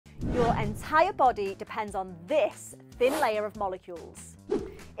Your entire body depends on this thin layer of molecules.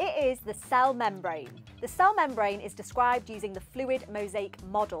 It is the cell membrane. The cell membrane is described using the fluid mosaic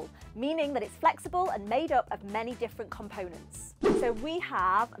model, meaning that it's flexible and made up of many different components. So we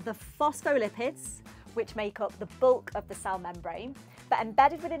have the phospholipids, which make up the bulk of the cell membrane, but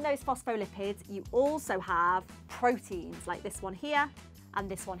embedded within those phospholipids, you also have proteins like this one here and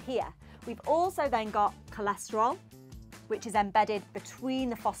this one here. We've also then got cholesterol, which is embedded between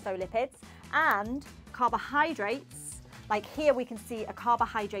the phospholipids, and carbohydrates. Like here we can see a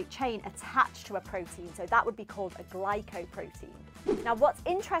carbohydrate chain attached to a protein, so that would be called a glycoprotein. Now what's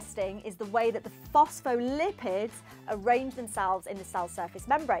interesting is the way that the phospholipids arrange themselves in the cell surface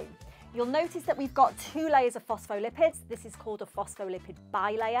membrane. You'll notice that we've got two layers of phospholipids. This is called a phospholipid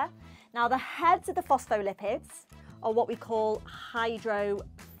bilayer. Now the heads of the phospholipids are what we call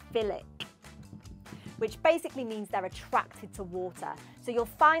hydrophilic, which basically means they're attracted to water. So you'll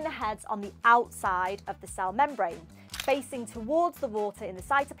find the heads on the outside of the cell membrane, facing towards the water in the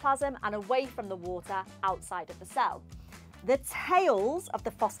cytoplasm and away from the water outside of the cell. The tails of the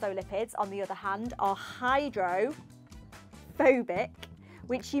phospholipids, on the other hand, are hydrophobic,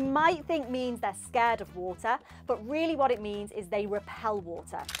 which you might think means they're scared of water, but really what it means is they repel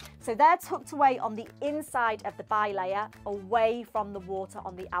water. So they're tucked away on the inside of the bilayer, away from the water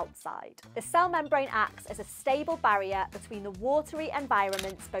on the outside. The cell membrane acts as a stable barrier between the watery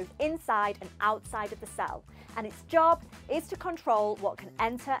environments both inside and outside of the cell, and its job is to control what can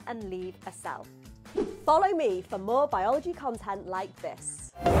enter and leave a cell. Follow me for more biology content like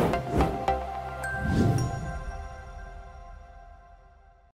this.